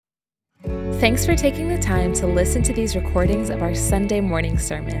Thanks for taking the time to listen to these recordings of our Sunday morning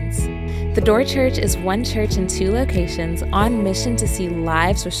sermons. The Door Church is one church in two locations on mission to see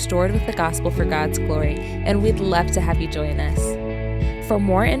lives restored with the gospel for God's glory, and we'd love to have you join us. For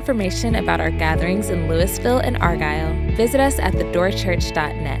more information about our gatherings in Lewisville and Argyle, visit us at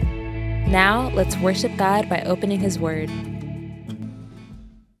thedoorchurch.net. Now, let's worship God by opening His Word.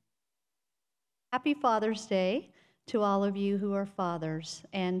 Happy Father's Day to all of you who are fathers.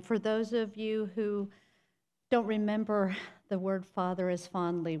 And for those of you who don't remember the word father as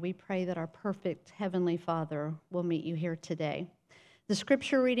fondly, we pray that our perfect Heavenly Father will meet you here today. The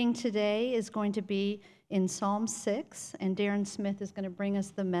scripture reading today is going to be in Psalm 6, and Deron Smith is going to bring us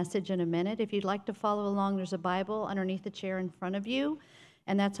the message in a minute. If you'd like to follow along, there's a Bible underneath the chair in front of you,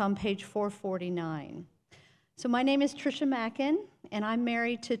 and that's on page 449. So my name is Tricia Mackin, and I'm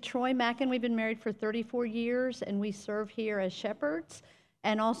married to Troy Mackin. We've been married for 34 years, and we serve here as shepherds.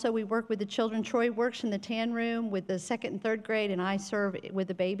 And also we work with the children. Troy works in the tan room with the second and third grade, and I serve with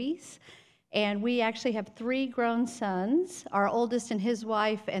the babies. And we actually have 3 grown sons. Our oldest and his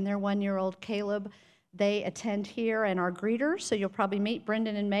wife and their 1-year-old Caleb, they attend here and are greeters, so you'll probably meet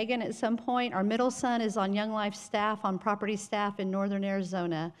Brendan and Megan at some point. Our middle son is on Young Life staff, on property staff in northern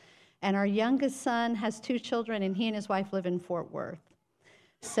Arizona. And our youngest son has 2 children, and he and his wife live in Fort Worth.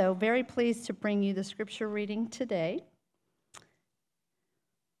 So very pleased to bring you the scripture reading today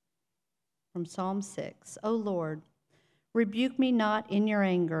from Psalm 6. O Lord, rebuke me not in your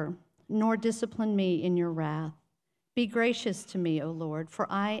anger, nor discipline me in your wrath. Be gracious to me, O Lord, for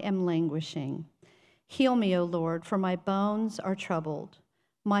I am languishing. Heal me, O Lord, for my bones are troubled.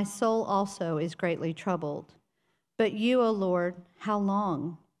 My soul also is greatly troubled. But you, O Lord, how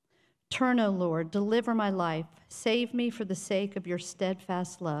long? Turn, O Lord, deliver my life. Save me for the sake of your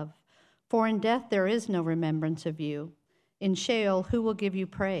steadfast love. For in death there is no remembrance of you. In Sheol, who will give you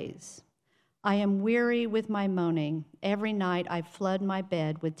praise? I am weary with my moaning. Every night I flood my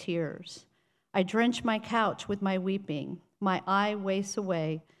bed with tears. I drench my couch with my weeping. My eye wastes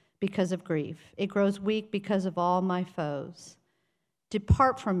away because of grief. It grows weak because of all my foes.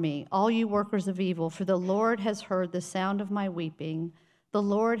 Depart from me, all you workers of evil, for the Lord has heard the sound of my weeping. The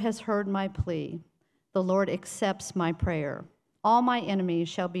Lord has heard my plea. The Lord accepts my prayer. All my enemies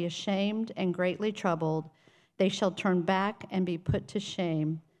shall be ashamed and greatly troubled. They shall turn back and be put to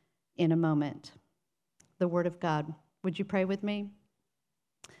shame in a moment. The word of God. Would you pray with me?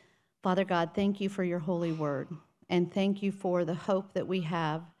 Father God, thank you for your holy word, and thank you for the hope that we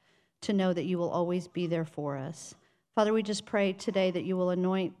have to know that you will always be there for us. Father, we just pray today that you will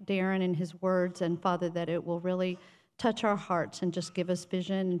anoint Deron and his words, and Father, that it will really touch our hearts and just give us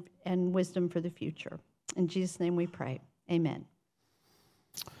vision and wisdom for the future. In Jesus' name we pray. Amen.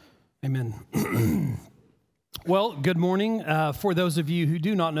 Amen. Well, good morning. For those of you who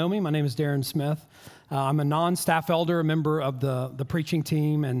do not know me, my name is Deron Smith. I'm a non-staff elder, a member of the preaching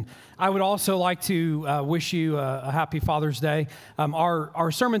team, and I would also like to wish you a happy Father's Day.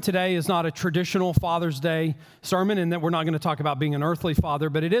 Our sermon today is not a traditional Father's Day sermon in that we're not going to talk about being an earthly father,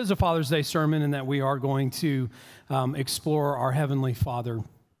 but it is a Father's Day sermon in that we are going to explore our Heavenly Father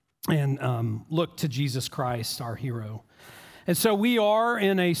and look to Jesus Christ, our hero. And so we are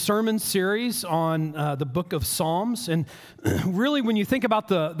in a sermon series on the book of Psalms. And really, when you think about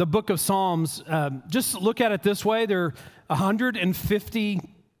the book of Psalms, just look at it this way. There are 150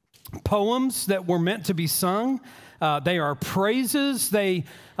 poems that were meant to be sung. They are praises. They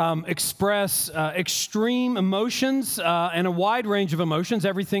express extreme emotions and a wide range of emotions,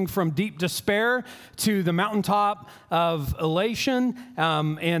 everything from deep despair to the mountaintop of elation.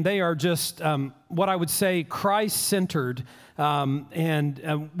 And they are just what I would say Christ-centered.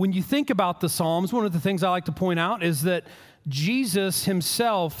 And when you think about the Psalms, one of the things I like to point out is that Jesus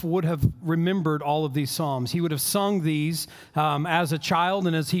himself would have remembered all of these Psalms. He would have sung these as a child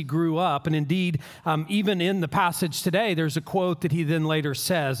and as he grew up. And indeed, even in the passage today, there's a quote that he then later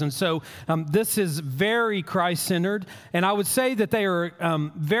says. And so this is very Christ-centered. And I would say that they are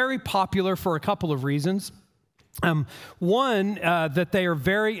very popular for a couple of reasons. One, that they are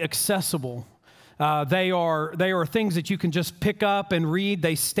very accessible. They are things that you can just pick up and read.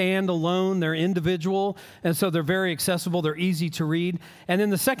 They stand alone. They're individual. And so they're very accessible. They're easy to read. And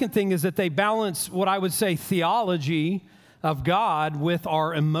then the second thing is that they balance what I would say theology of God with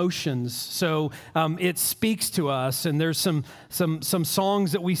our emotions. So it speaks to us. And there's some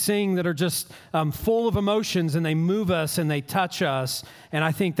songs that we sing that are just full of emotions, and they move us and they touch us. And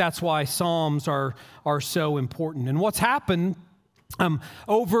I think that's why Psalms are so important. And what's happened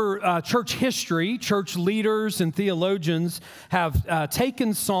Over church history, church leaders and theologians have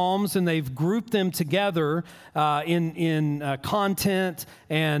taken Psalms and they've grouped them together in content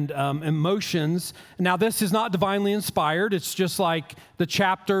and emotions. Now, this is not divinely inspired. It's just like the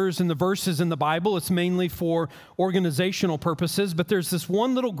chapters and the verses in the Bible. It's mainly for organizational purposes. But there's this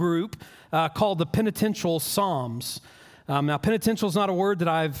one little group called the penitential Psalms. Now, penitential is not a word that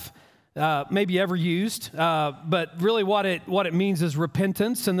I've maybe ever used, but really what it means is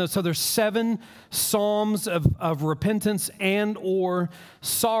repentance. And so there's 7 psalms of repentance and or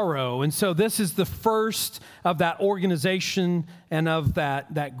sorrow. And so this is the first of that organization and of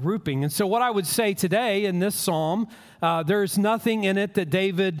that grouping. And so what I would say today in this psalm, there's nothing in it that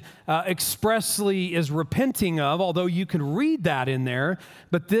David expressly is repenting of, although you can read that in there.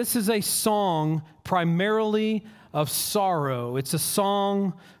 But this is a song primarily of sorrow. It's a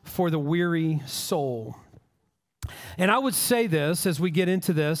song for the weary soul. And I would say this as we get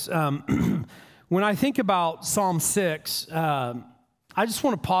into this, when I think about Psalm 6, I just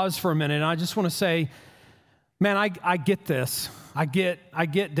want to pause for a minute and I just want to say, man, I get this. I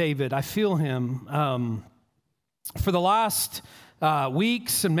get David. I feel him. For the last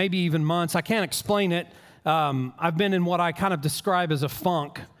weeks and maybe even months, I can't explain it. I've been in what I kind of describe as a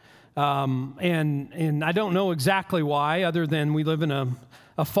funk. And I don't know exactly why, other than we live in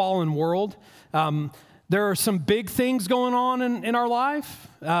a fallen world. There are some big things going on in our life,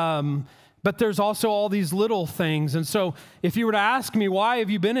 but there's also all these little things. And so if you were to ask me, why have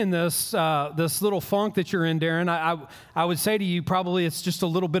you been in this little funk that you're in, Deron, I would say to you, probably it's just a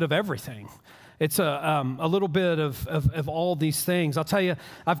little bit of everything. It's a little bit of all these things. I'll tell you,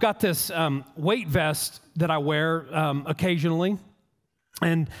 I've got this weight vest that I wear occasionally.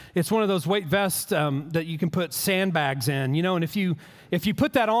 And it's one of those weight vests that you can put sandbags in, and if you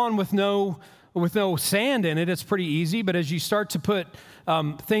put that on with no sand in it, it's pretty easy. But as you start to put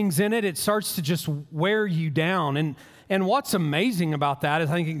things in it, it starts to just wear you down. And what's amazing about that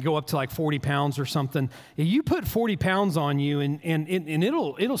is I think it can go up to like 40 pounds or something. If you put 40 pounds on you, and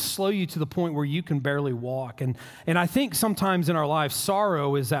it'll slow you to the point where you can barely walk. And I think sometimes in our life,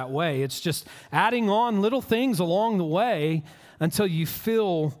 sorrow is that way. It's just adding on little things along the way until you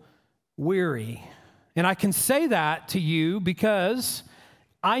feel weary. And I can say that to you because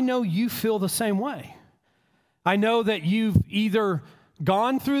I know you feel the same way. I know that you've either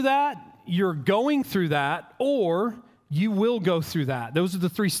gone through that, you're going through that, or you will go through that. Those are the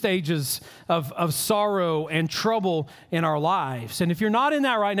 3 stages of sorrow and trouble in our lives. And if you're not in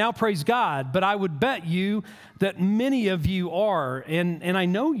that right now, praise God. But I would bet you that many of you are, and I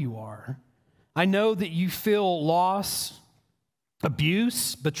know you are. I know that you feel loss,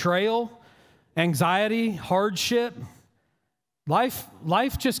 abuse, betrayal, anxiety, hardship.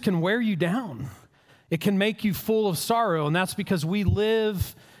 Life just can wear you down. It can make you full of sorrow, and that's because we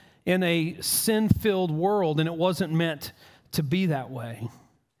live in a sin-filled world, and it wasn't meant to be that way.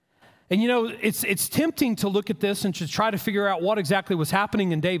 And it's tempting to look at this and to try to figure out what exactly was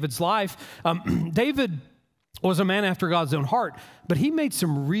happening in David's life. David was a man after God's own heart, but he made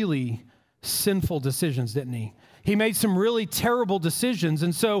some really sinful decisions, didn't he? He made some really terrible decisions,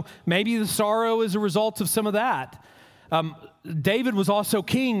 and so maybe the sorrow is a result of some of that. David was also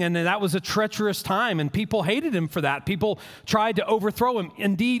king, and that was a treacherous time, and people hated him for that. People tried to overthrow him.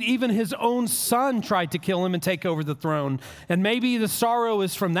 Indeed, even his own son tried to kill him and take over the throne. And maybe the sorrow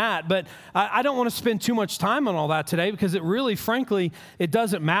is from that, but I don't want to spend too much time on all that today because it really, frankly, it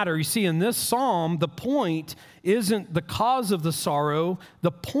doesn't matter. You see, in this psalm, the point isn't the cause of the sorrow.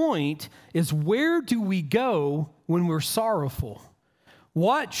 The point is, where do we go when we're sorrowful?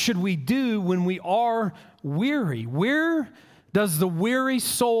 What should we do when we are weary? Where does the weary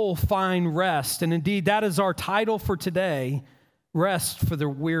soul find rest? And indeed, that is our title for today, Rest for the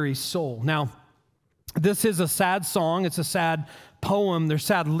Weary Soul. Now, this is a sad song. It's a sad poem. There's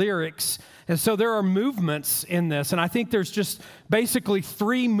sad lyrics. And so there are movements in this. And I think there's just basically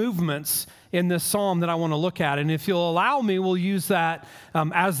 3 movements in this psalm that I want to look at. And if you'll allow me, we'll use that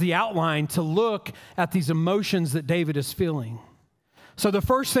as the outline to look at these emotions that David is feeling. So the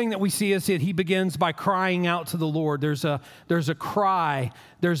first thing that we see is that he begins by crying out to the Lord. There's a cry,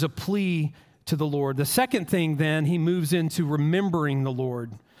 there's a plea to the Lord. The second thing then, he moves into remembering the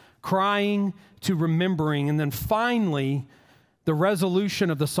Lord, crying to remembering. And then finally, the resolution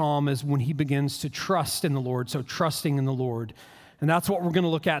of the psalm is when he begins to trust in the Lord, so trusting in the Lord. And that's what we're going to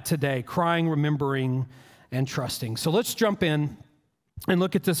look at today, crying, remembering, and trusting. So let's jump in and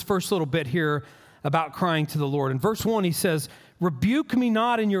look at this first little bit here about crying to the Lord. In verse 1, he says, "Rebuke me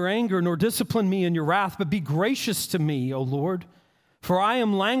not in your anger, nor discipline me in your wrath, but be gracious to me, O Lord. For I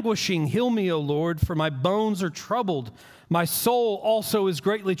am languishing. Heal me, O Lord, for my bones are troubled. My soul also is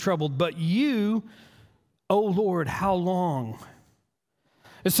greatly troubled. But you, O Lord, how long?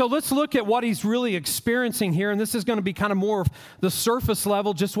 And so let's look at what he's really experiencing here. And this is going to be kind of more of the surface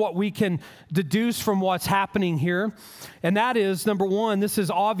level, just what we can deduce from what's happening here. And that is, number one, this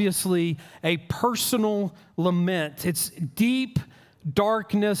is obviously a personal lament. It's deep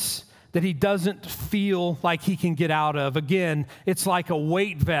darkness that he doesn't feel like he can get out of. Again, it's like a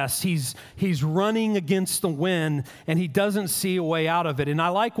weight vest. He's running against the wind, and he doesn't see a way out of it. And I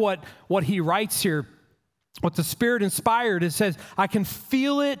like what he writes here. What the Spirit inspired, it says, I can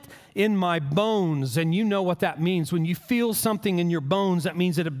feel it in my bones. And you know what that means. When you feel something in your bones, that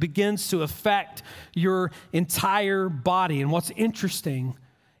means that it begins to affect your entire body. And what's interesting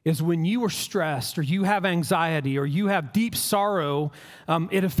is when you are stressed or you have anxiety or you have deep sorrow,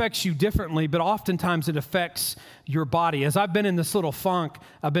 it affects you differently, but oftentimes it affects your body. As I've been in this little funk,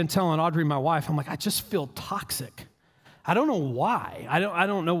 I've been telling Audrey, my wife, I'm like, I just feel toxic. I don't know why. I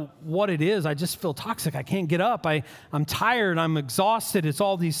don't know what it is. I just feel toxic. I can't get up. I'm tired. I'm exhausted. It's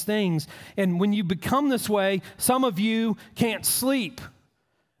all these things. And when you become this way, some of you can't sleep.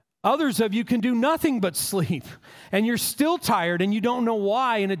 Others of you can do nothing but sleep. And you're still tired and you don't know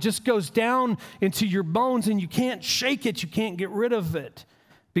why. And it just goes down into your bones and you can't shake it. You can't get rid of it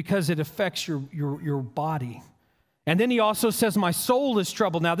because it affects your body. And then he also says, my soul is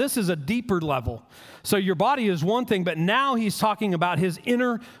troubled. Now, this is a deeper level. So your body is one thing, but now he's talking about his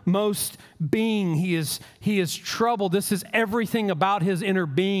innermost being. He is troubled. This is everything about his inner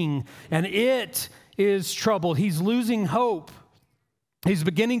being, and it is troubled. He's losing hope. He's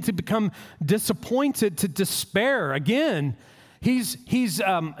beginning to become disappointed, to despair. Again, he's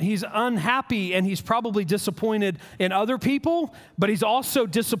unhappy, and he's probably disappointed in other people, but he's also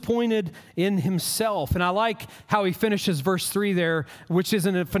disappointed in himself. And I like how he finishes verse 3 there, which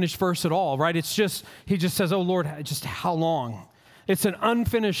isn't a finished verse at all, right? It's just, he just says, oh Lord, just how long? It's an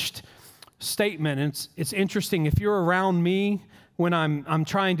unfinished statement. And it's interesting. If you're around me when I'm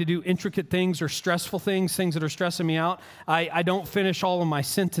trying to do intricate things or stressful things that are stressing me out, I don't finish all of my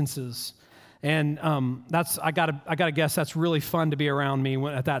sentences. And I gotta guess that's really fun to be around me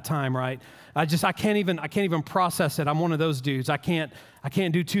at that time, right? I can't even process it. I'm one of those dudes. I can't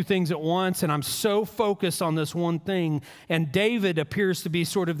do two things at once, and I'm so focused on this one thing. And David appears to be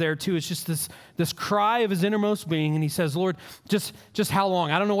sort of there too. It's just this cry of his innermost being, and he says, Lord, just how long?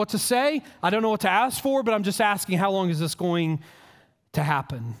 I don't know what to say. I don't know what to ask for, but I'm just asking, how long is this going to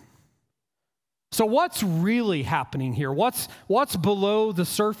happen? So what's really happening here? What's below the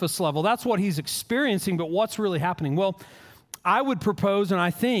surface level? That's what he's experiencing, but what's really happening? Well, I would propose, and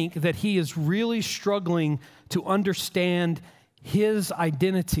I think, that he is really struggling to understand his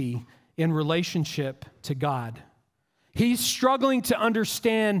identity in relationship to God. He's struggling to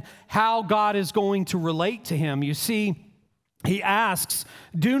understand how God is going to relate to him. You see, he asks,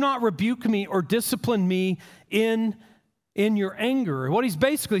 do not rebuke me or discipline me in your anger. What he's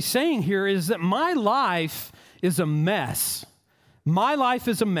basically saying here is that my life is a mess. My life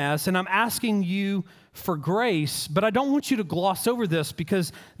is a mess, and I'm asking you for grace, but I don't want you to gloss over this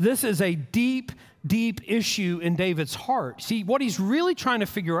because this is a deep, deep issue in David's heart. See, what he's really trying to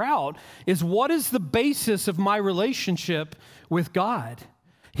figure out is what is the basis of my relationship with God.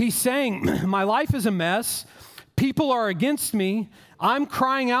 He's saying, my life is a mess. People are against me. I'm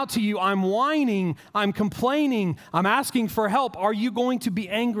crying out to you. I'm whining. I'm complaining. I'm asking for help. Are you going to be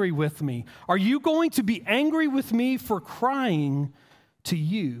angry with me? Are you going to be angry with me for crying to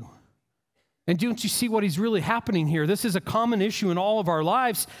you? And don't you see what is really happening here? This is a common issue in all of our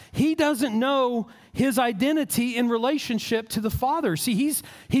lives. He doesn't know his identity in relationship to the Father. See, he's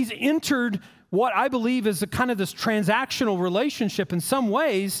entered what I believe is a kind of this transactional relationship. In some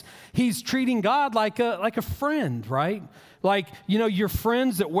ways, he's treating God like a friend, right? Like, you know, your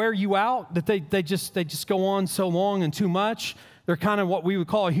friends that wear you out, that they just go on so long and too much. They're kind of what we would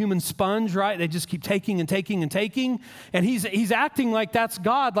call a human sponge, right? They just keep taking and taking and taking. And he's acting like that's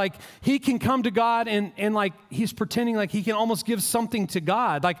God. Like he can come to God and like he's pretending like he can almost give something to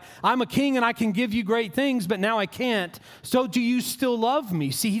God. Like, I'm a king and I can give you great things, but now I can't. So do you still love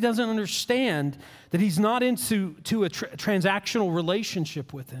me? See, he doesn't understand that he's not into a transactional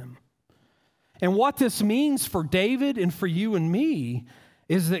relationship with him. And what this means for David and for you and me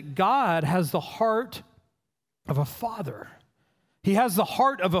is that God has the heart of a father. He has the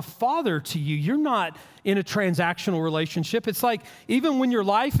heart of a father to you. You're not in a transactional relationship. It's like even when your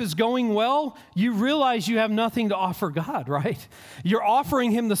life is going well, you realize you have nothing to offer God, right? You're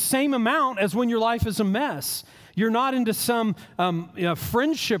offering him the same amount as when your life is a mess. You're not into some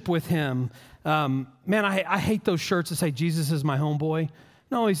friendship with him. Man, I hate those shirts that say Jesus is my homeboy.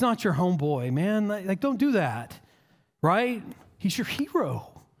 No, he's not your homeboy, man. Like, don't do that, right? He's your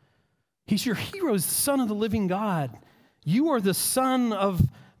hero. He's your hero. He's the Son of the living God. You are the Son of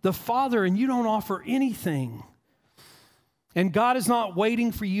the Father, and you don't offer anything. And God is not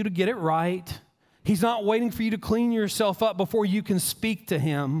waiting for you to get it right. He's not waiting for you to clean yourself up before you can speak to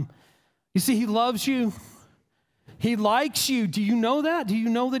him. You see, he loves you. He likes you. Do you know that? Do you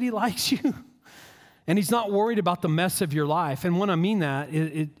know that he likes you? And he's not worried about the mess of your life. And when I mean that,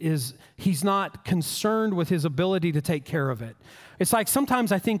 it is he's not concerned with his ability to take care of it. It's like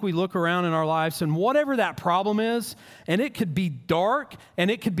sometimes I think we look around in our lives and whatever that problem is, and it could be dark, and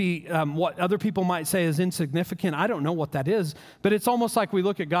it could be what other people might say is insignificant. I don't know what that is, but it's almost like we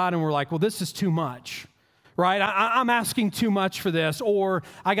look at God and we're like, well, this is too much, right? I'm asking too much for this, or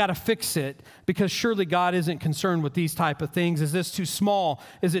I got to fix it because surely God isn't concerned with these type of things. Is this too small?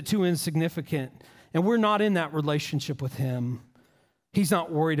 Is it too insignificant? And we're not in that relationship with him. He's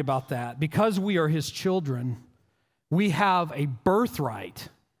not worried about that. Because we are his children, we have a birthright.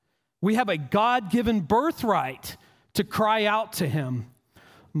 We have a God-given birthright to cry out to him.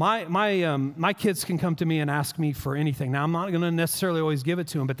 My kids can come to me and ask me for anything. Now, I'm not going to necessarily always give it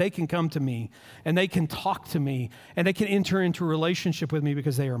to them, but they can come to me, and they can talk to me, and they can enter into a relationship with me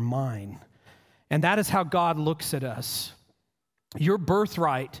because they are mine. And that is how God looks at us. Your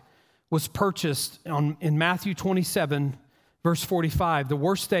birthright was purchased in Matthew 27, verse 45, the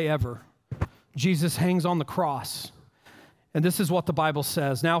worst day ever. Jesus hangs on the cross. And this is what the Bible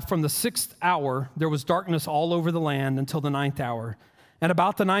says. Now, from the 6th hour, there was darkness all over the land until the 9th hour. And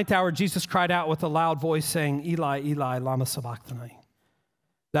about the 9th hour, Jesus cried out with a loud voice, saying, Eli, Eli, lama sabachthani.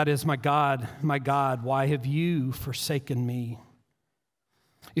 That is, my God, why have you forsaken me?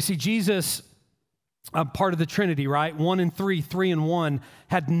 You see, Jesus, part of the Trinity, right? 1 and 3, 3 and 1,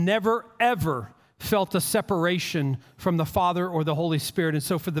 had never, ever felt a separation from the Father or the Holy Spirit. And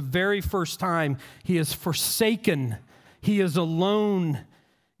so for the very first time, he is forsaken. He is alone.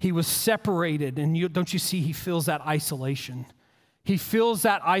 He was separated. And don't you see, he feels that isolation. He feels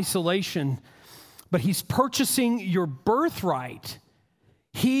that isolation, but he's purchasing your birthright.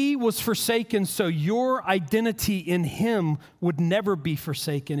 He was forsaken so your identity in him would never be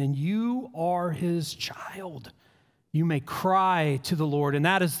forsaken, and you are his child. You may cry to the Lord, and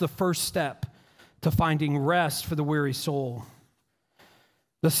that is the first step to finding rest for the weary soul.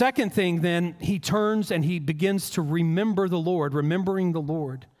 The second thing, then, he turns and he begins to remember the Lord, remembering the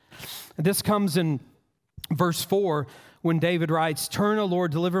Lord. And this comes in verse 4 when David writes, Turn, O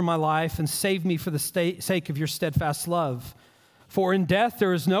Lord, deliver my life, and save me for the sake of your steadfast love. For in death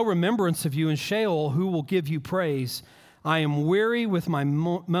there is no remembrance of you. In Sheol, who will give you praise? I am weary with my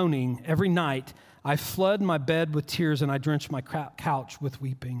moaning. Every night I flood my bed with tears, and I drench my couch with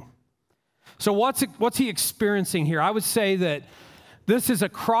weeping. So what's he experiencing here? I would say that this is a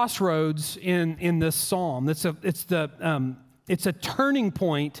crossroads in this psalm. It's a turning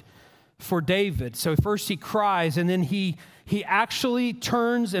point for David. So first he cries, and then he actually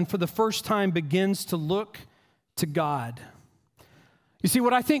turns and for the first time begins to look to God. You see,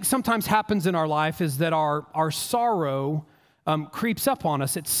 what I think sometimes happens in our life is that our sorrow creeps up on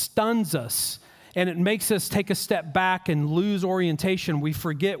us. It stuns us, and it makes us take a step back and lose orientation. We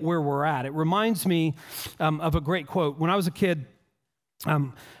forget where we're at. It reminds me of a great quote. When I was a kid,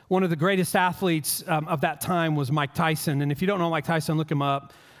 one of the greatest athletes of that time was Mike Tyson. And if you don't know Mike Tyson, look him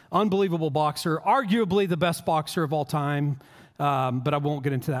up. Unbelievable boxer, arguably the best boxer of all time, but I won't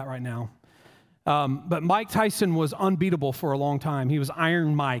get into that right now. But Mike Tyson was unbeatable for a long time. He was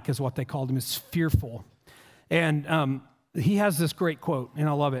Iron Mike is what they called him. He's fearful. And he has this great quote, and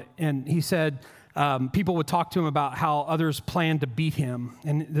I love it. And he said people would talk to him about how others planned to beat him.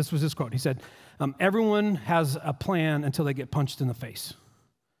 And this was his quote. He said, everyone has a plan until they get punched in the face.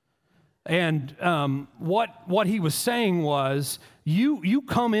 And what he was saying was, you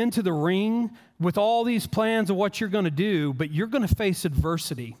come into the ring with all these plans of what you're going to do, but you're going to face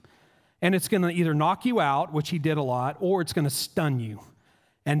adversity. And it's going to either knock you out, which he did a lot, or it's going to stun you.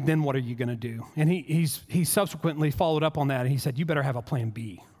 And then what are you going to do? And he subsequently followed up on that, and he said, you better have a plan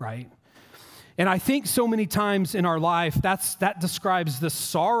B, right? And I think so many times in our life, that describes the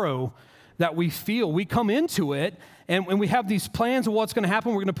sorrow that we feel. We come into it, and we have these plans of what's going to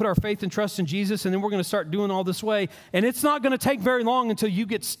happen. We're going to put our faith and trust in Jesus, and then we're going to start doing all this way. And it's not going to take very long until you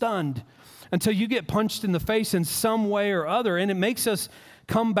get stunned, until you get punched in the face in some way or other. And it makes us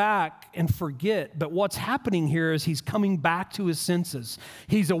come back and forget. But what's happening here is he's coming back to his senses.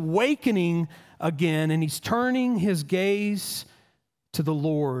 He's awakening again, and he's turning his gaze to the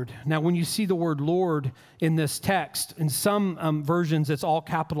Lord. Now, when you see the word Lord in this text, in some versions it's all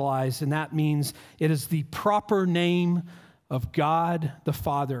capitalized, and that means it is the proper name of God the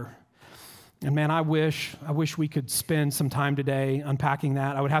Father. And man, I wish we could spend some time today unpacking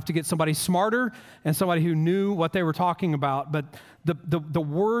that. I would have to get somebody smarter and somebody who knew what they were talking about. But the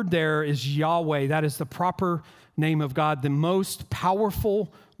word there is Yahweh. That is the proper name of God. The most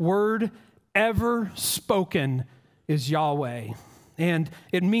powerful word ever spoken is Yahweh. And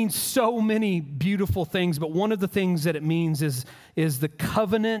it means so many beautiful things, but one of the things that it means is the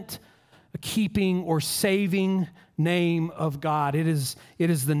covenant keeping or saving name of God. It is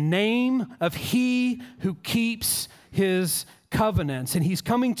the name of He who keeps His covenants. And he's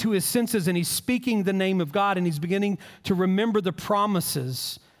coming to his senses and he's speaking the name of God and he's beginning to remember the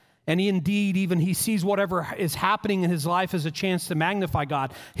promises. And he sees whatever is happening in his life as a chance to magnify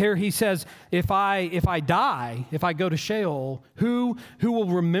God. Here he says, if I die, if I go to Sheol, who will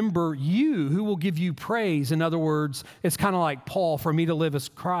remember you? Who will give you praise? In other words, it's kind of like Paul, for me to live as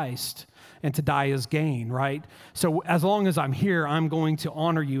Christ and to die as gain, right? So as long as I'm here, I'm going to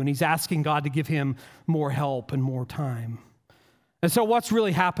honor you. And he's asking God to give him more help and more time. And so what's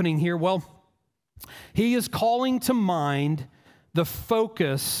really happening here? Well, he is calling to mind the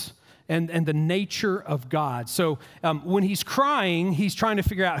focus and the nature of God. So when he's crying, he's trying to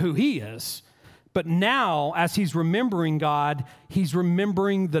figure out who he is. But now, as he's remembering God, he's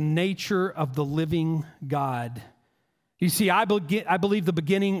remembering the nature of the living God. You see, I believe the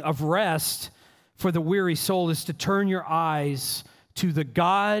beginning of rest for the weary soul is to turn your eyes to the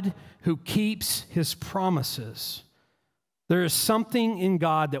God who keeps his promises. There is something in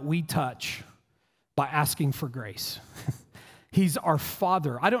God that we touch by asking for grace. He's our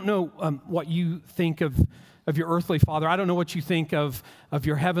Father. I don't know what you think of your earthly father. I don't know what you think of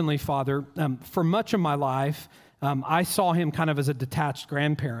your heavenly Father. For much of my life, I saw him kind of as a detached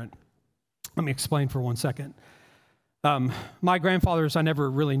grandparent. Let me explain for 1 second. My grandfathers I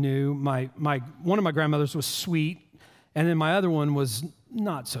never really knew. One of my grandmothers was sweet, and then my other one was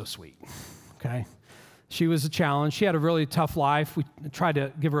not so sweet, okay? She was a challenge. She had a really tough life. We tried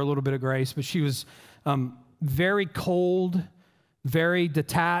to give her a little bit of grace, but she was very cold, very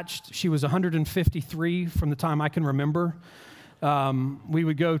detached. She was 153 from the time I can remember. We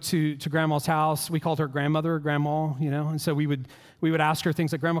would go to Grandma's house. We called her grandmother, Grandma, and so we would ask her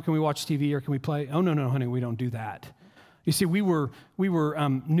things like, Grandma, can we watch TV or can we play? Oh, no, honey, we don't do that. You see, we were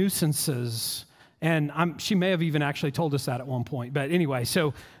nuisances, and she may have even actually told us that at one point. But anyway,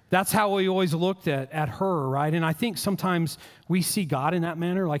 so that's how we always looked at her, right? And I think sometimes we see God in that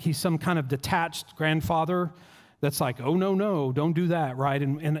manner, like he's some kind of detached grandfather that's like, oh, no, don't do that, right?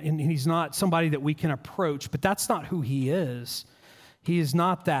 And he's not somebody that we can approach, but that's not who he is. He is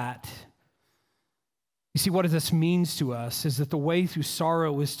not that. You see, what this means to us is that the way through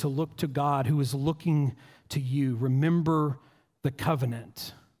sorrow is to look to God who is looking to you. Remember the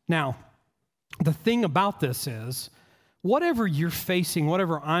covenant. Now, the thing about this is, whatever you're facing,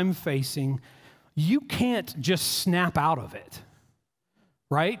 whatever I'm facing, you can't just snap out of it,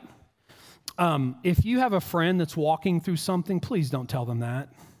 right? If you have a friend that's walking through something, please don't tell them that,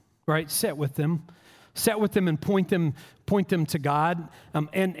 right? Sit with them and point them to God.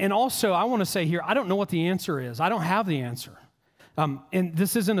 And also, I want to say here, I don't know what the answer is. I don't have the answer. And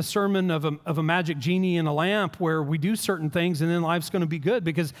this isn't a sermon of a magic genie in a lamp where we do certain things and then life's going to be good,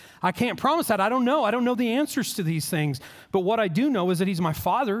 because I can't promise that. I don't know the answers to these things. But what I do know is that he's my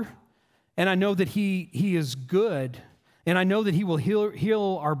Father, and I know that he is good, and I know that he will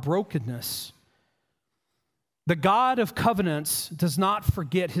heal our brokenness. The God of covenants does not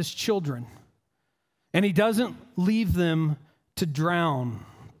forget his children, and he doesn't leave them to drown.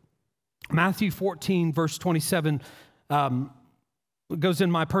 Matthew 14, verse 27, goes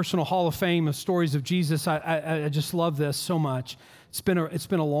in my personal hall of fame of stories of Jesus. I just love this so much. It's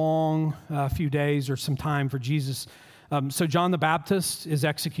been a long few days or some time for Jesus. So John the Baptist is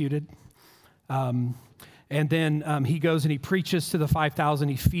executed. And then he goes and he preaches to the 5,000.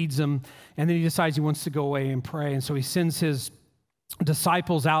 He feeds them. And then he decides he wants to go away and pray. And so he sends his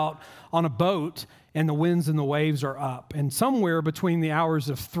disciples out on a boat, and the winds and the waves are up. And somewhere between the hours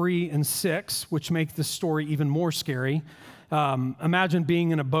of 3 and 6, which make this story even more scary, imagine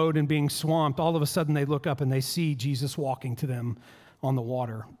being in a boat and being swamped. All of a sudden they look up and they see Jesus walking to them on the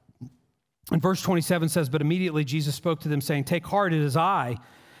water. And verse 27 says, but immediately Jesus spoke to them saying, take heart, it is I.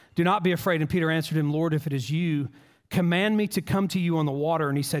 Do not be afraid. And Peter answered him, Lord, if it is you, command me to come to you on the water.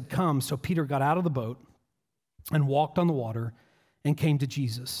 And he said, come. So Peter got out of the boat and walked on the water and came to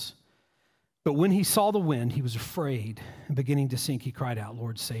Jesus. But when he saw the wind, he was afraid, and beginning to sink, he cried out,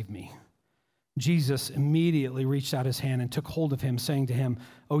 Lord, save me. Jesus immediately reached out his hand and took hold of him, saying to him,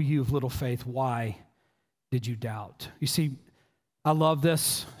 "O you of little faith, why did you doubt?" You see, I love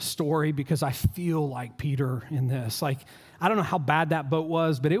this story because I feel like Peter in this. Like, I don't know how bad that boat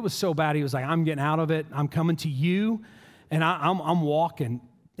was, but it was so bad. He was like, "I'm getting out of it. I'm coming to you, and I'm walking."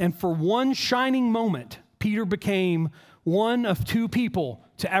 And for one shining moment, Peter became one of two people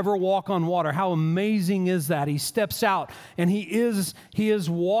to ever walk on water. How amazing is that? He steps out and he is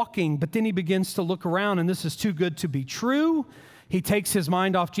walking, but then he begins to look around, and this is too good to be true. He takes his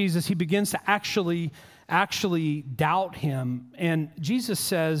mind off Jesus. He begins to actually doubt him. And Jesus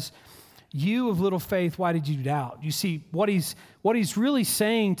says, "You of little faith, why did you doubt?" You see, what he's really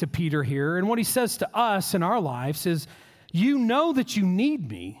saying to Peter here, and what he says to us in our lives is, you know that you need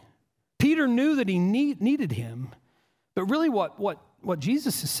me. Peter knew that he needed him. But really what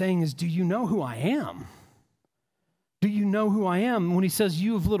Jesus is saying is, do you know who I am? Do you know who I am? When he says,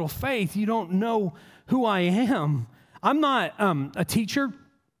 "You of little faith," you don't know who I am. I'm not a teacher.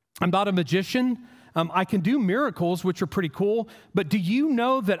 I'm not a magician. I can do miracles, which are pretty cool. But do you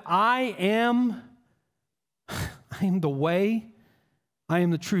know that I am the way, I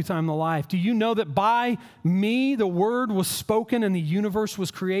am the truth, I am the life? Do you know that by me the word was spoken and the universe was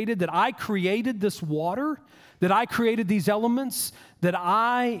created, that I created this water, that I created these elements, that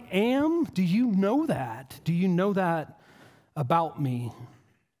I am? Do you know that? Do you know that about me?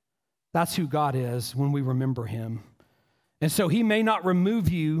 That's who God is when we remember him. And so he may not remove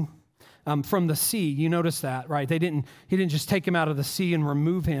you from the sea. You notice that, right? He didn't just take him out of the sea and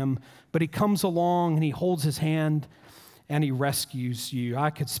remove him, but he comes along and he holds his hand and he rescues you.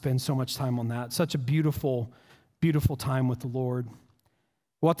 I could spend so much time on that. Such a beautiful, beautiful time with the Lord.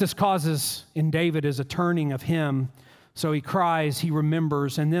 What this causes in David is a turning of him. So he cries, he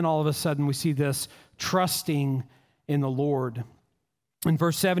remembers, and then all of a sudden we see this trusting in the Lord. In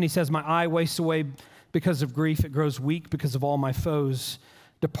verse 7, he says, "My eye wastes away because of grief. It grows weak because of all my foes.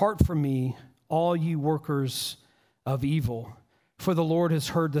 Depart from me, all you workers of evil. For the Lord has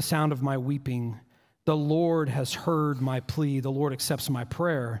heard the sound of my weeping. The Lord has heard my plea. The Lord accepts my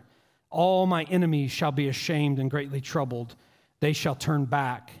prayer. All my enemies shall be ashamed and greatly troubled. They shall turn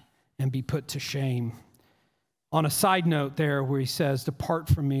back and be put to shame." On a side note there where he says, "Depart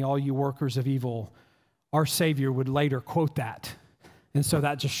from me, all you workers of evil," our Savior would later quote that. And so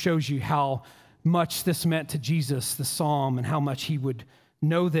that just shows you how much this meant to Jesus, the psalm, and how much he would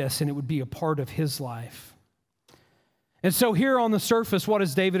know this and it would be a part of his life. And so here on the surface, what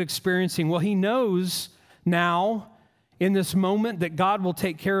is David experiencing? Well, he knows now in this moment that God will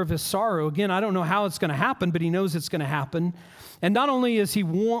take care of his sorrow. Again, I don't know how it's going to happen, but he knows it's going to happen. And not only is he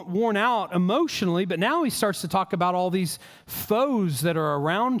worn out emotionally, but now he starts to talk about all these foes that are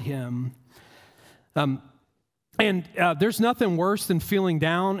around him. And there's nothing worse than feeling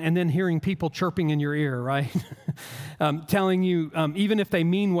down and then hearing people chirping in your ear, right? Telling you, even if they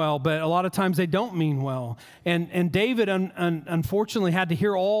mean well, but a lot of times they don't mean well. And David, unfortunately, had to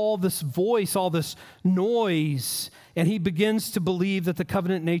hear all this voice, all this noise, and he begins to believe that the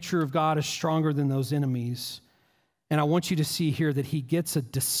covenant nature of God is stronger than those enemies. And I want you to see here that he gets a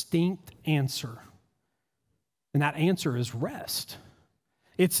distinct answer. And that answer is rest.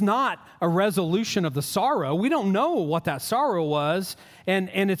 It's not a resolution of the sorrow. We don't know what that sorrow was. And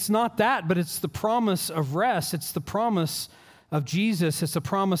it's not that, but it's the promise of rest. It's the promise of Jesus. It's the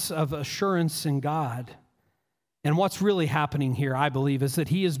promise of assurance in God. And what's really happening here, I believe, is that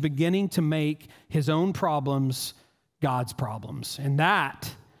he is beginning to make his own problems God's problems. And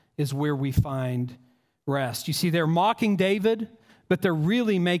that is where we find rest. You see, they're mocking David, but they're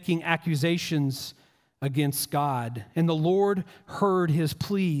really making accusations against God. And the Lord heard his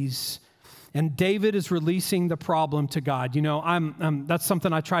pleas, and David is releasing the problem to God. You know, that's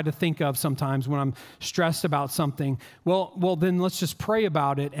something I try to think of sometimes when I'm stressed about something. Well, then let's just pray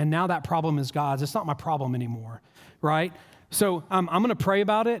about it, and now that problem is God's. It's not my problem anymore, right? So I'm going to pray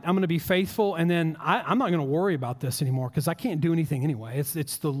about it. I'm going to be faithful, and then I'm not going to worry about this anymore because I can't do anything anyway.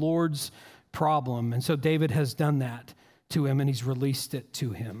 It's the Lord's problem. And so David has done that to him, and he's released it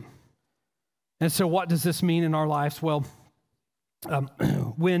to him. And so what does this mean in our lives? Well,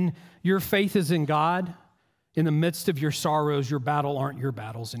 when your faith is in God, in the midst of your sorrows, your battle aren't your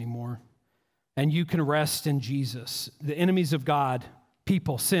battles anymore. And you can rest in Jesus. The enemies of God,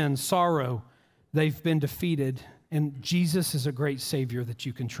 people, sin, sorrow, they've been defeated. And Jesus is a great Savior that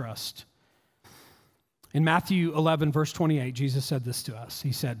you can trust. In Matthew 11, verse 28, Jesus said this to us.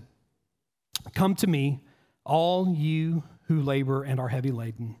 He said, "Come to me, all you who labor and are heavy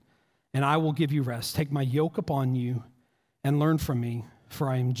laden, and I will give you rest. Take my yoke upon you and learn from me, for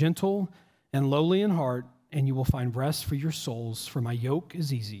I am gentle and lowly in heart, and you will find rest for your souls. For my yoke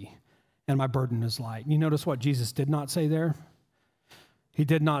is easy and my burden is light. You notice what Jesus did not say there? He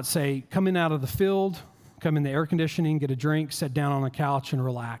did not say, come in out of the field, come in the air conditioning, get a drink, sit down on a couch and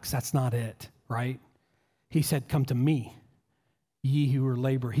relax. That's not it, right? He said, come to me, ye who are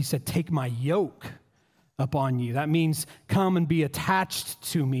labor. He said, take my yoke upon you. That means come and be attached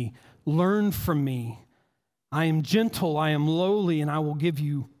to me. Learn from me. I am gentle, I am lowly, and I will give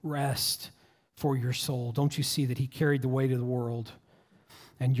you rest for your soul. Don't you see that he carried the weight of the world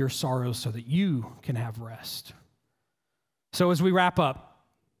and your sorrows so that you can have rest? So as we wrap up,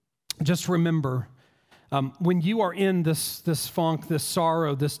 just remember, when you are in this funk, this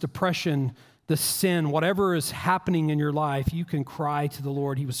sorrow, this depression, this sin, whatever is happening in your life, you can cry to the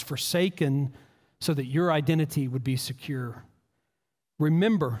Lord. He was forsaken so that your identity would be secure.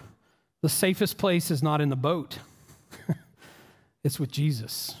 Remember, the safest place is not in the boat. It's with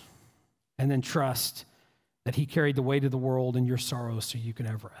Jesus. And then trust that he carried the weight of the world and your sorrows so you can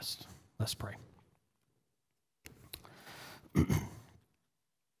have rest. Let's pray.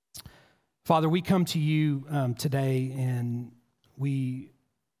 Father, we come to you today and we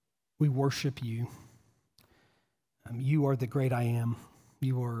worship you. You are the great I am.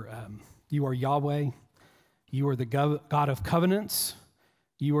 You are Yahweh. You are the God of covenants.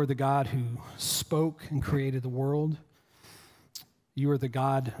 You are the God who spoke and created the world. You are the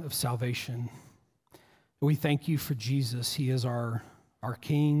God of salvation. We thank you for Jesus. He is our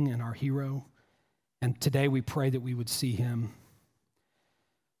King and our hero. And today we pray that we would see him.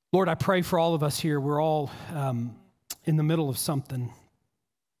 Lord, I pray for all of us here. We're all in the middle of something.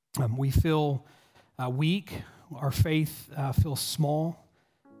 We feel weak. Our faith feels small.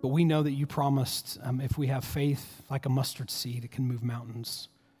 But we know that you promised if we have faith like a mustard seed, it can move mountains.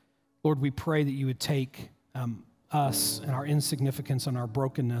 Lord, we pray that you would take us and our insignificance and our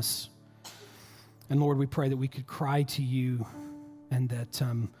brokenness. And Lord, we pray that we could cry to you and that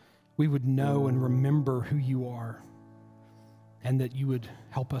we would know and remember who you are and that you would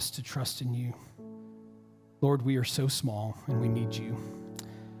help us to trust in you. Lord, we are so small and we need you.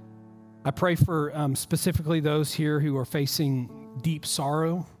 I pray for specifically those here who are facing deep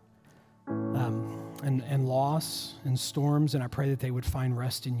sorrow and loss and storms, and I pray that they would find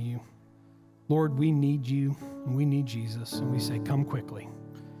rest in you. Lord, we need you and we need Jesus, and we say, come quickly.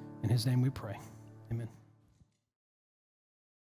 In his name we pray. Amen.